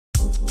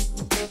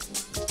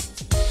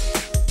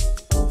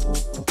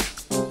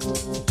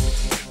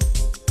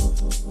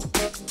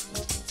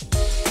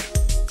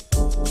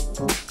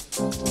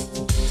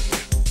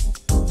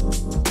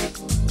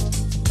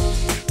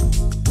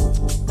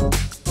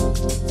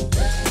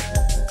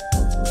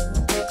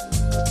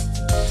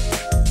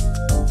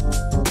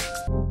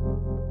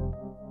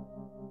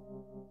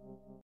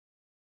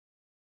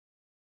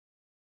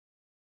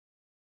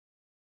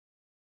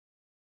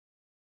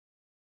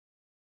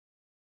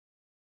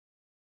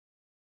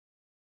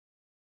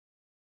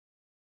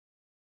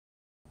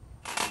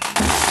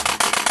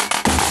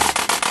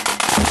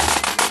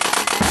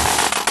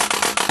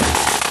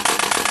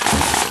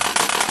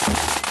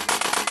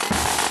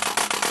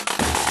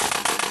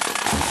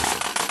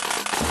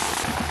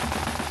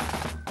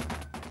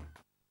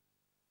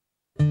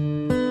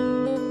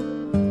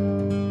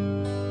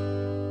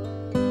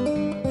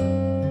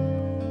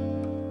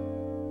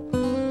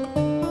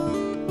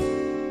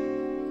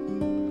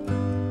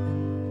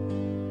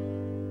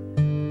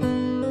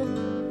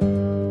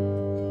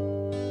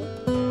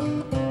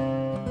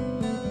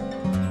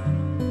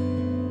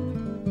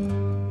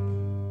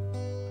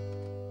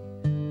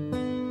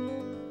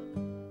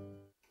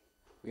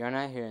We are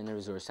now here in the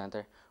resource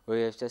centre where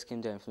we have just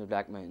come down from the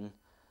Black Mountain,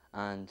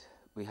 and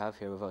we have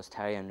here with us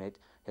Terry Enright,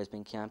 who has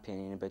been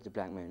campaigning about the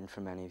Black Mountain for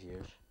many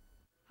years.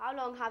 How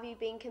long have you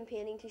been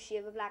campaigning to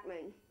save the Black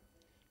Mountain?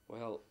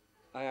 Well,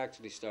 I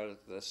actually started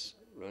this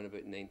around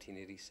about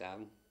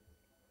 1987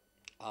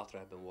 after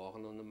I'd been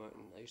walking on the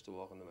mountain. I used to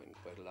walk on the mountain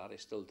quite a lot, I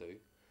still do,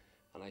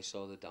 and I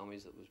saw the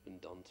damage that was being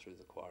done through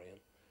the quarrying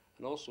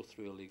and also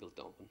through illegal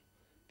dumping.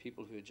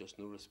 People who had just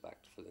no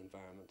respect for the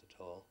environment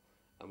at all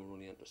and were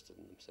only interested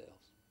in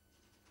themselves.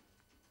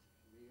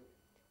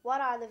 What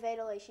are the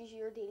vital issues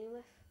you're dealing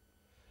with?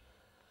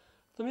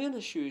 The main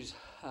issues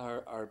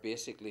are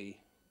basically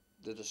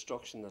the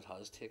destruction that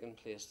has taken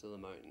place to the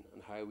mountain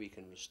and how we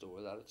can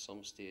restore that at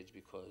some stage,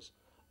 because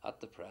at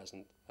the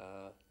present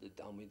the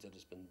damage that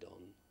has been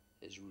done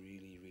is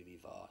really, really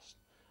vast,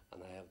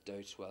 and I have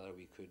doubts whether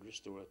we could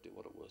restore it to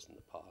what it was in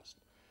the past.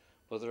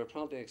 But there are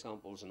plenty of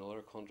examples in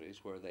other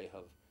countries where they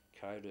have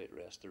carried out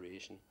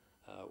restoration,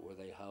 where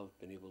they have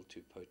been able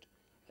to put,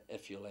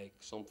 if you like,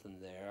 something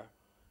there,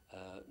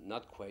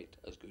 not quite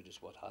as good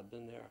as what had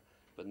been there,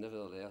 but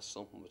nevertheless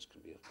something which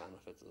could be of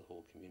benefit to the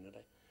whole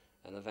community.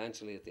 And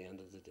eventually at the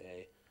end of the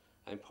day,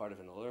 I'm part of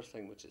another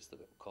thing which is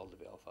called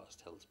the Belfast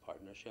Hills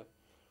Partnership,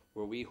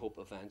 where we hope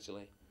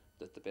eventually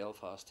that the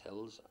Belfast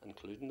Hills,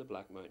 including the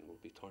Black Mountain, will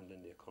be turned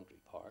into a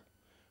country park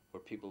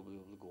where people will be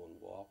able to go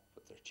and walk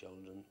with their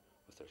children,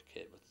 with their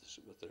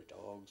with their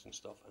dogs and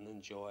stuff, and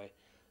enjoy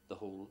the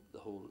whole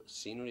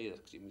scenery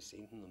that can be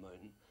seen from the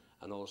mountain,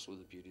 and also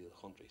the beauty of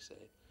the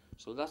countryside.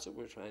 So that's what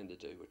we're trying to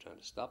do. We're trying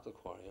to stop the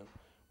quarrying.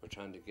 We're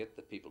trying to get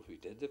the people who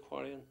did the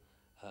quarrying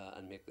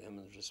and make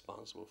them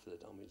responsible for the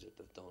damage that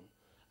they've done.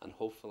 And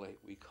hopefully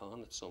we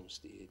can at some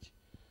stage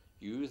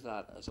use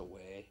that as a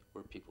way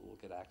where people will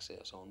get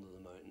access onto the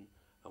mountain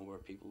and where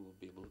people will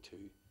be able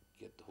to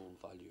get the whole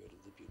value out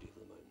of the beauty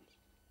of the mountains.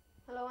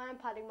 Hello, I'm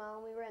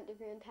Mallon. We were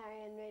interviewing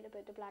Terry Enright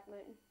about the Black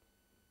Mountain.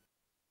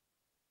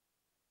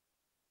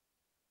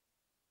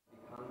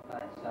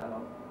 Contact set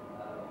up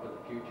for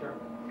the future.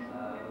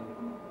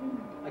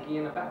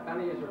 Again, if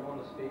any of you are going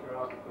to speak or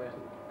ask a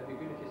question, it'd be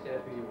good if you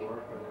said who you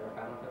were for their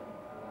benefit,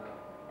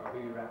 or who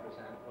you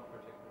represent, what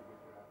particular group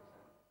you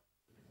represent.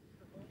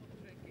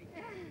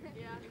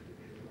 Yeah.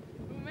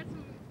 We met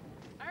some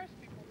Irish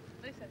people.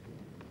 They said.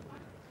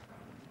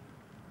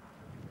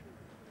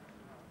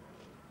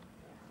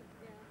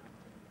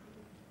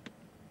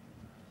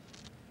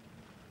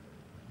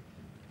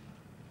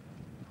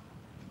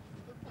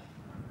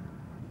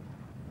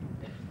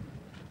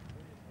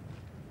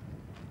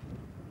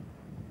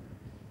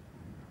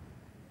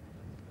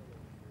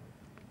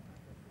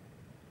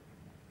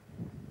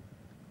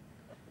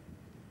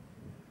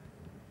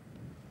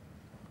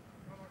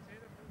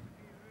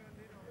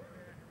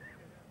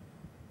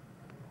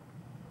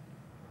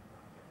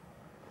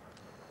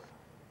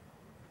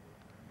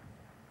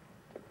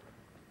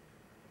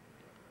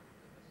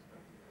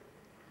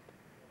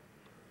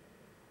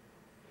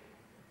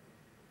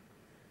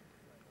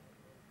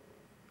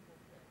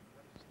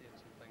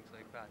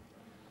 That.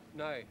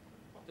 Now,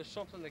 there's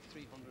something like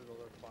 300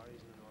 other quarries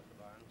in the north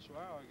of Ireland, so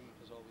our argument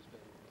has always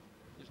been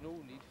there's no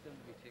need for them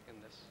to be taking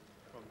this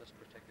from this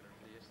particular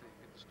place, they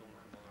get the stone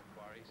from other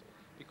quarries,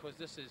 because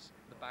this is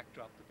the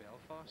backdrop to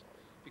Belfast,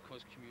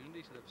 because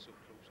communities live so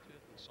close to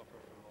it and suffer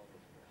from all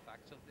the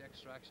effects of the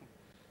extraction.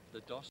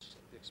 The dust,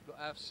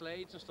 I have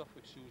slides and stuff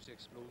which shows the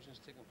explosions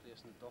taking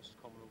place and the dust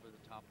coming over the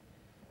top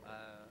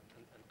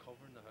and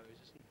covering the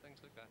houses and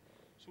things like that.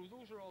 So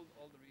those are all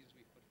the reasons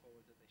we put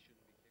forward that they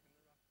shouldn't be taking the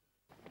rock.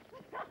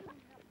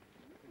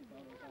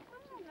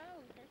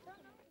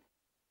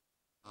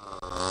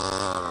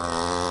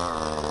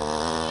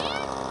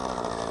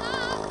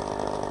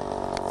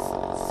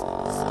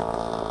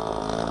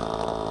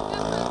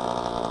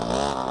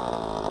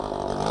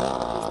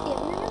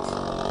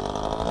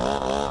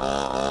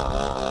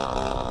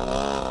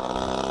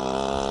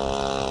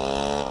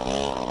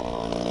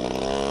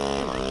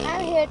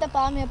 the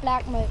Balmain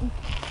Black Mountain.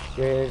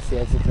 You're here to see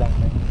us at Black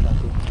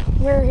Mountain.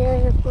 We're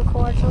here to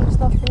record some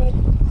stuff tonight.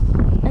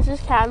 This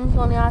is Calvin's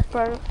going to ask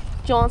Brother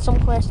John some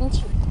questions.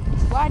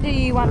 Why do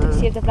you want to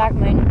save the Black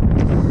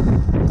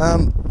Mountain?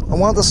 I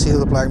want to save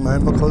the Black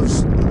Mountain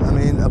because, I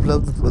mean, I've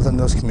lived within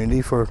this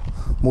community for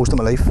most of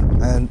my life,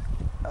 and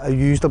I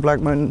used the Black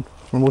Mountain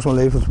for most of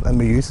my life in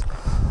my youth.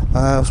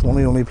 It's one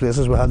of the only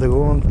places we had to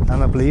go, and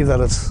I believe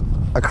that it's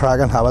a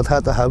cracking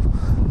habitat to have.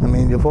 I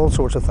mean, you've all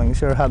sorts of things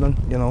here happening,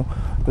 you know.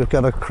 We've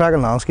got a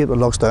cracking landscape that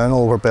looks down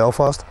all over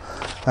Belfast.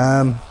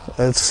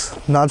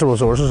 Its natural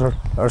resources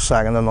are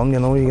second to none, you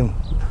know. You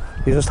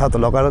just have to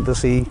look at it to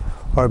see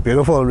how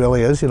beautiful it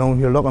really is, you know.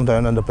 You're looking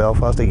down into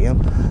Belfast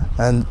again,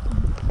 and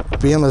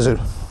being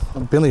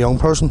a young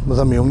person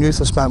within my own youth,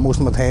 I spent most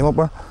of my time up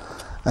there,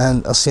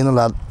 and I've seen a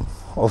lot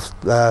of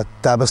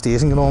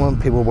devastation going on,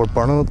 and people were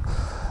burning it,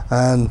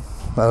 and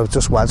I've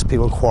just watched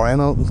people quarrying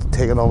it,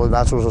 taking all the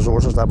natural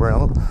resources that were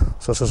in it,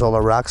 such as all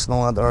the rocks and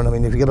all that there. And I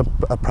mean, if you get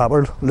a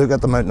proper look at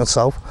the mountain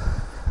itself,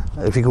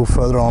 if you go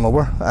further on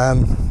over,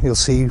 you'll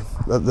see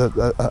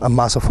a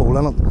massive hole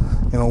in it,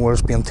 you know, where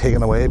it's being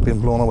taken away, being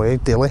blown away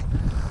daily,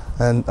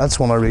 and that's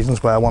one of the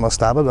reasons why I want to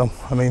stop it.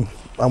 I mean,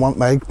 I want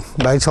my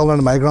children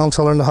and my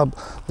grandchildren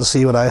to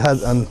see what I had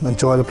and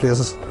enjoy the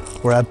places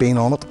where I've been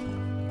on it.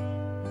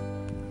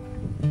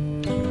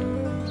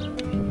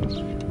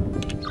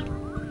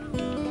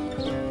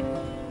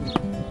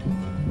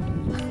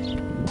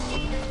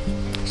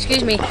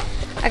 Excuse me,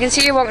 I can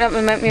see you walking up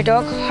the mountain with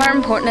your dog. How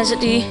important is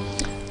it to you?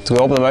 To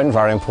go up the mountain,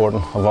 very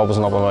important. I've always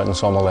been up the mountain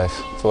all my life,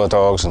 full of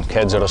dogs and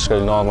kids out of school,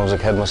 when I was a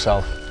kid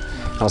myself.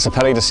 And it's a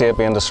pity to see it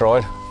being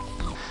destroyed.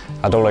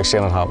 I don't like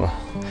seeing it happening.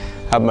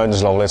 That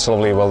mountain's lovely, it's a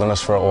lovely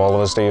wilderness for all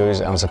of us to use,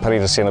 and it's a pity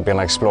to see it being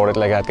exploited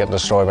like that, getting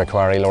destroyed by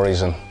quarry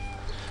lorries and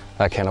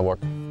that kind of work.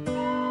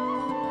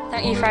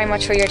 Thank you very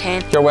much for your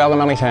time. You're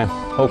welcome anytime.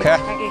 Okay?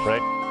 Thank you.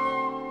 Right.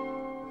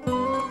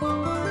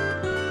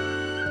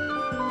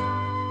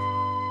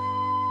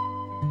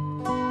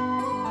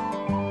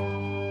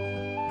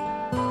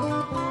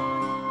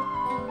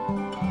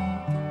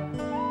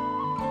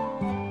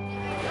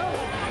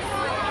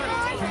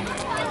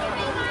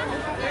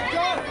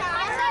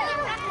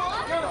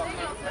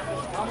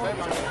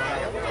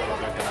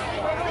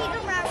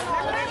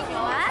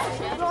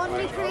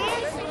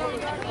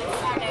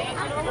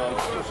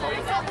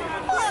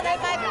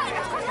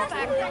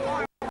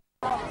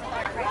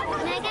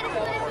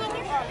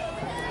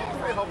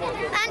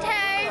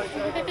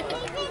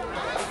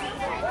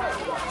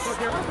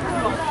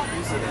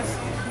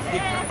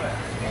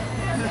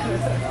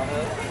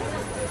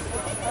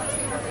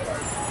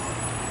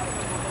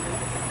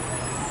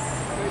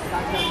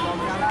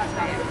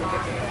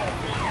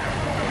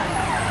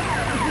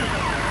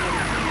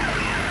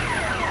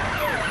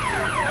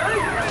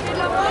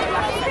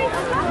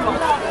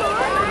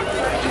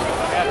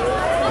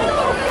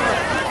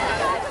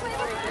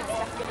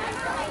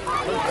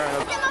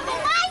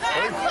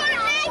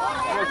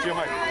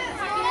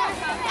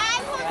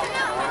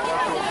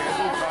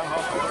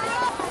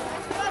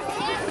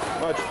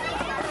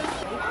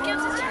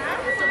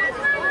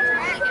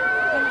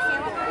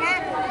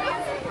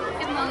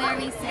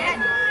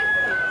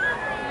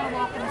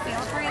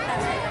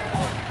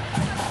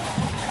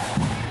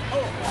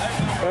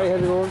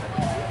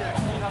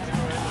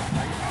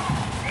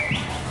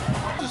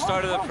 The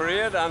start of the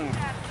parade and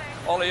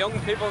all the young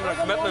people that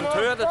are committing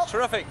to it, it's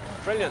terrific,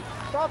 brilliant.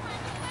 Stop,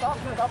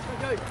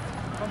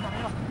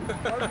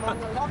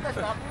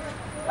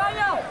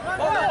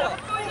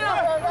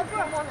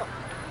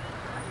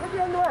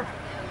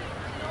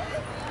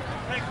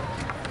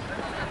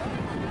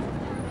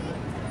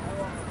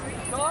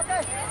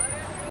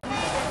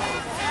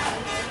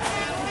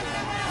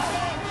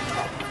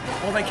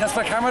 Oh, they kissed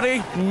the camera,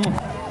 D.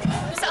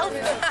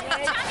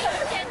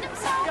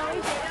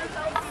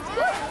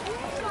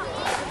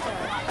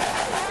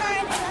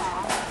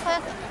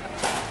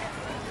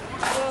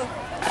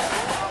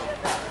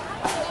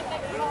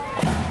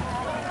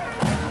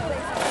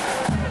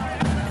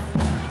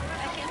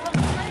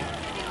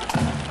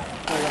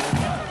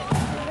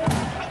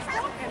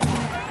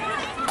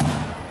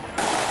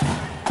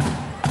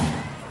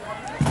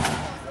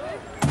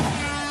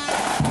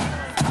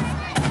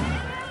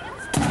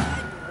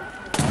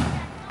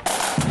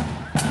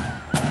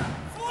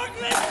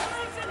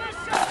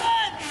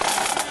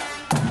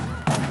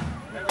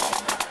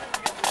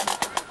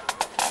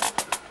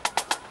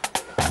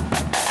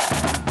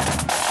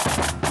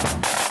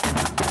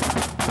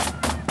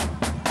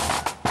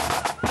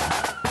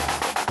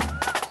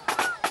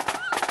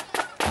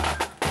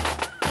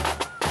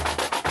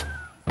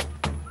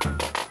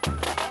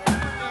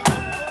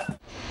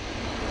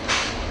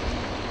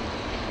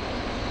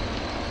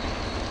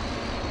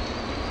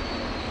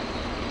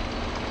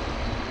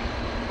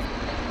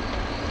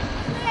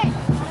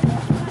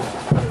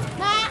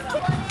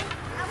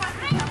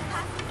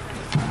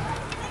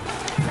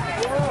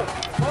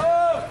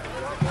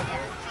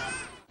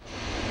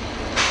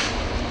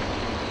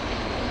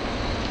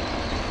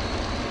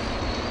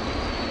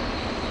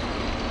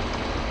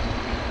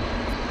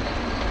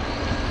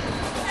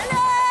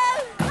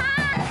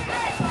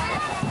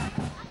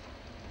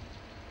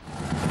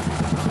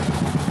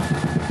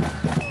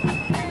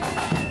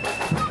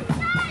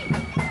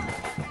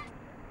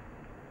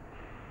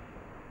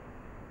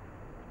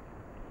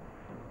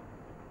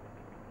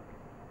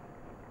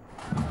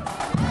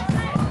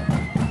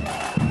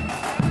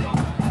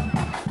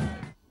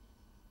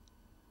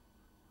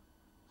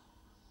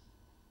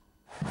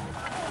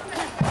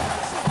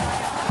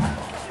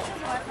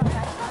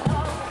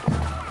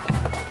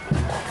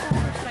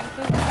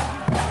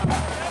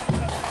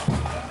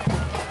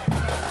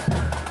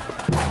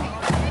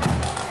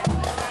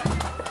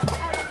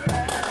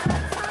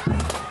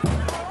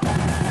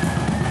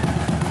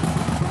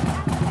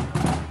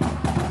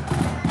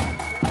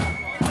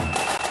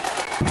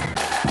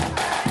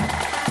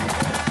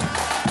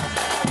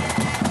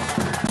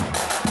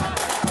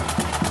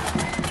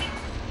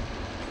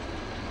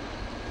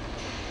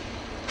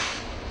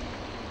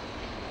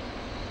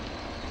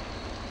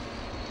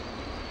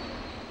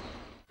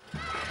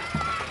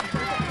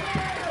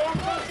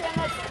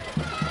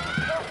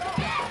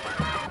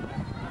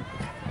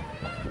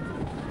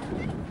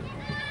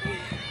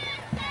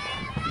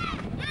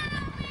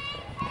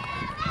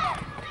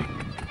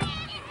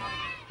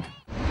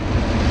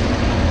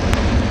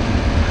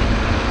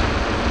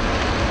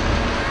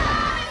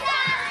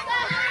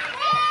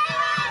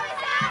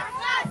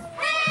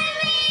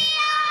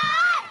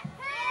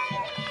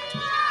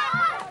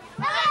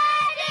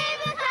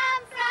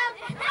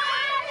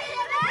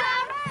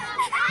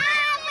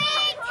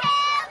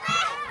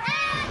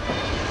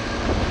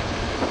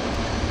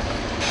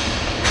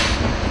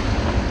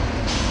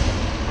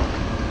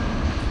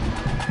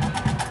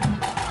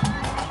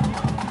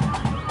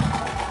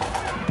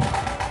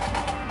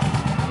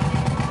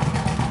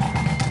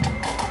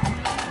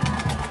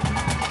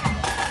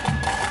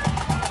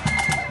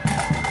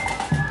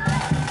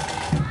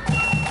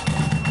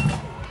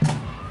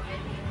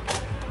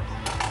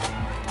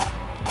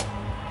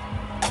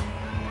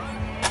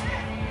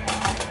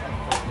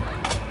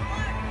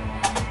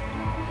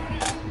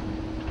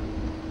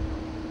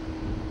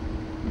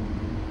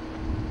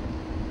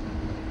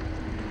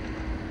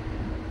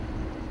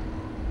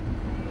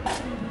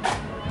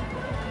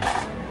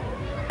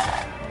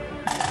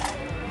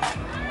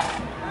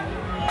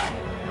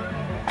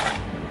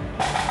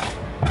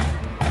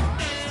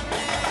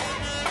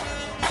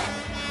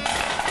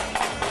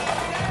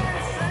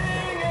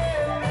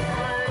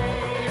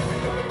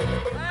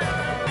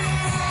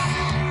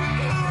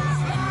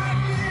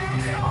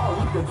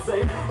 could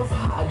say was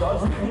I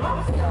got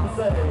nothing to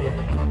say.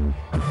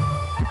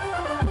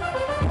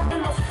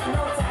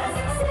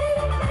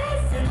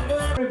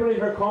 Everybody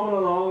for coming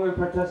along and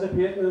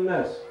participating in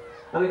this.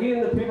 And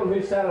again, the people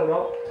who set it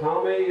up,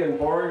 Tommy and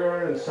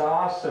Borger and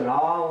Sauce and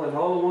Al and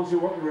all the ones who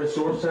work in the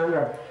resource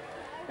centre.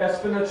 It's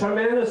been a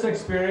tremendous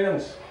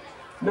experience.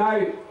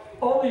 Now,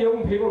 all the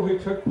young people who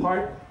took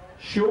part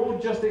showed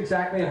just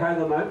exactly how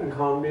the mountain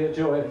can be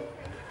enjoyed.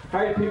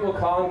 How people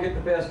can get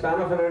the best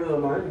benefit out of the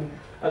mountain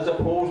as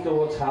opposed to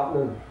what's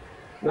happening.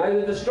 Now,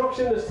 the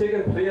destruction that's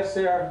taken place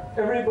there,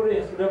 everybody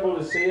has been able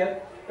to see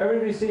it.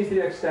 Everybody sees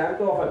the extent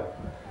of it.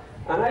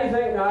 And I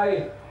think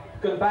now,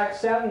 going back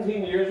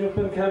 17 years, we've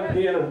been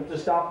campaigning to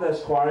stop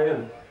this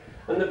quarrying.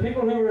 And the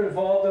people who were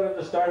involved in it at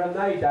the start have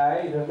now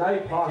died, have now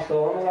passed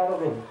on, a lot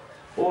of them.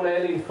 Old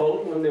Eileen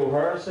Fulton and the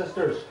O'Hara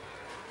sisters.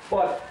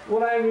 But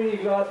what I'm really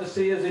glad to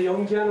see is a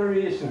young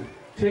generation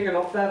taking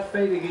up that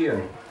fight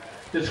again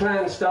to try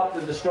and stop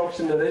the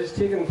destruction that is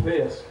taking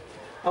place.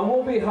 And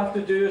what we have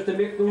to do is to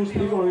make those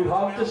people who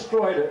have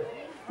destroyed it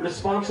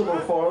responsible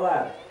for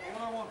that.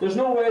 There's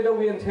no way that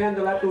we intend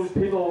to let those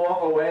people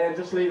walk away and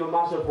just leave a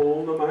massive hole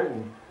in the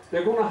mountain.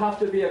 They're going to have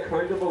to be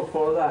accountable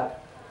for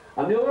that.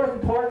 And the other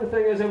important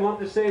thing is I want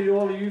to say to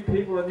all of you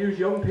people, and you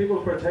young people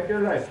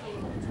particularly,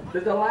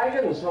 that the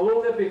Lagans,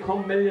 although they've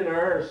become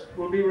millionaires,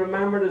 will be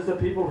remembered as the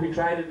people who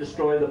tried to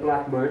destroy the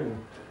Black Mountain.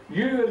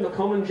 You and the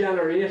coming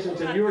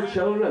generations and your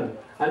children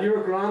and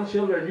your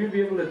grandchildren, you'll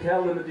be able to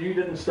tell them that you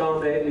didn't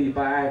stand idly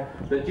by,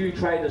 that you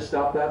tried to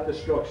stop that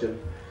destruction.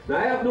 Now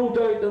I have no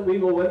doubt that we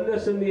will win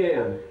this in the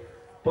end.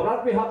 But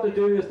what we have to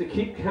do is to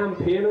keep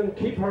campaigning,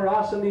 keep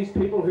harassing these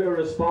people who are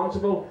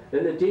responsible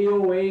in the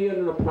DOE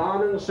and the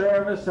planning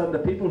service and the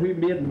people who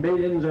made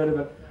millions out of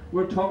it.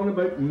 We're talking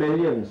about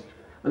millions.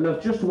 And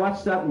they've just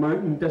watched that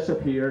mountain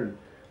disappear.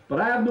 But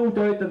I have no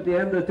doubt that at the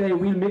end of the day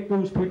we'll make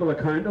those people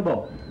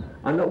accountable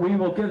and that we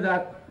will give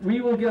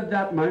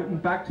that mountain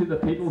back to the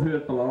people who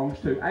it belongs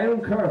to. I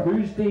don't care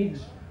whose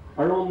deeds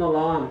are on the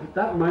land.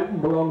 That mountain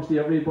belongs to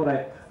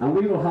everybody and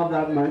we will have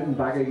that mountain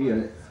back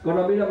again.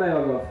 Gonna be the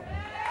mayor.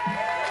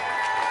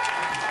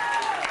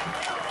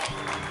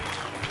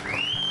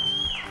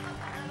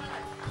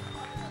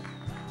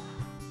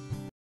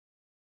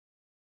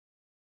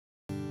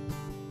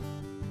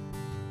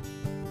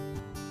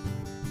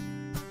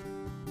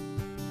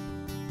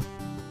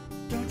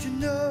 Don't you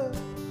know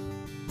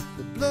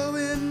they're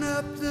blowing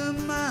up the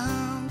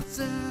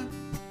mountain?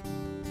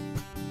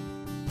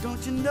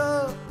 Don't you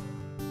know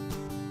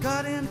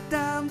cutting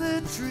down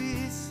the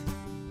trees?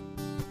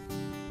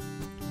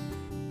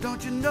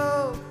 Don't you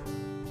know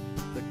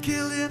they're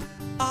killing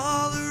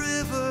all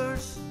the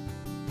rivers?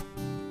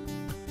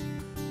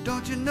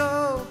 Don't you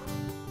know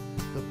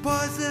the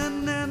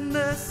poison in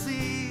the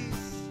seas?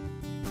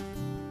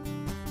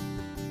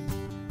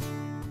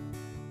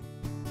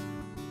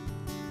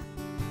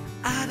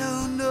 I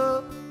don't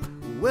know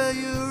where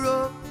you're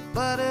up,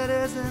 but it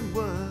isn't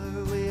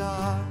where we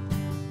are.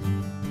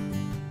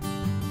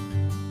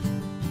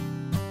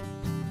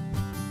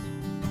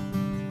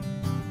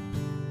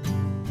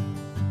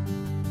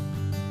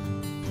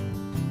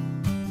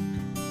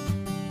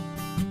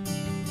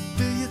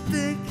 Do you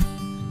think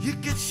you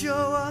could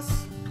show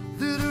us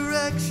the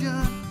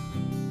direction?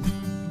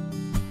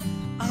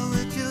 Or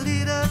would you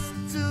lead us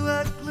to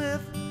a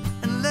cliff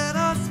and let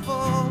us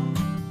fall?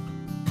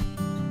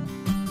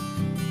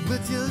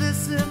 Would you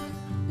listen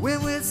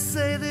when we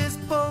say this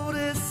boat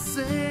is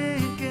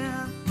sinking?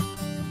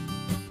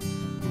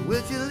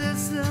 Would you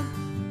listen,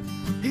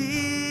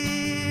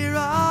 hear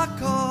our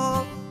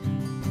call?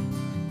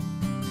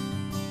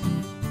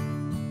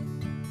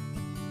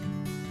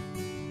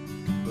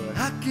 But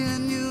how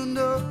can you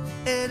know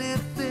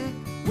anything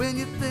when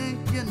you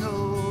think you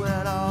know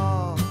it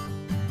all?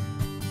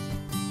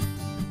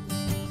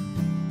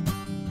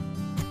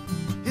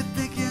 You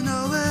think you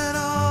know it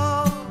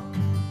all.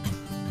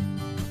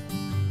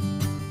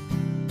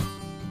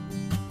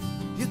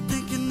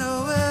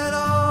 Know it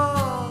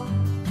all.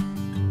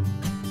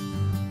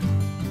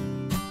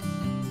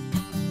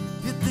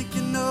 You think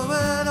you know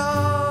it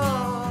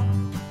all.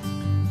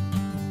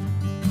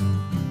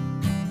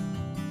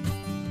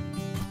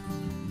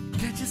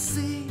 Can't you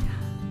see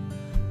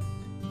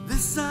the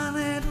sun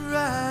ain't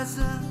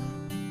rising?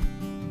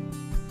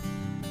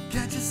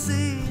 Can't you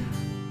see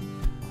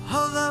a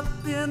hole up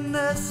in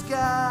the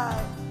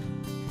sky?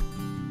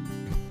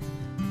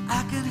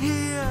 I can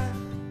hear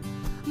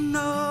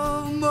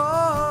no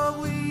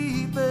more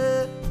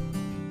weeping,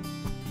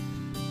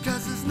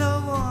 'cause there's no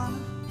one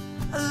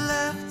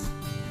left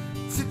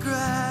to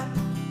cry.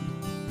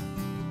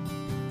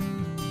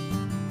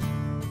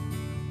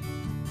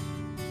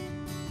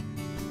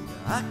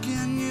 How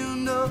can you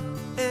know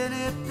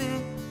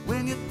anything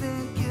when you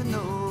think you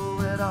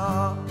know it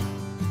all?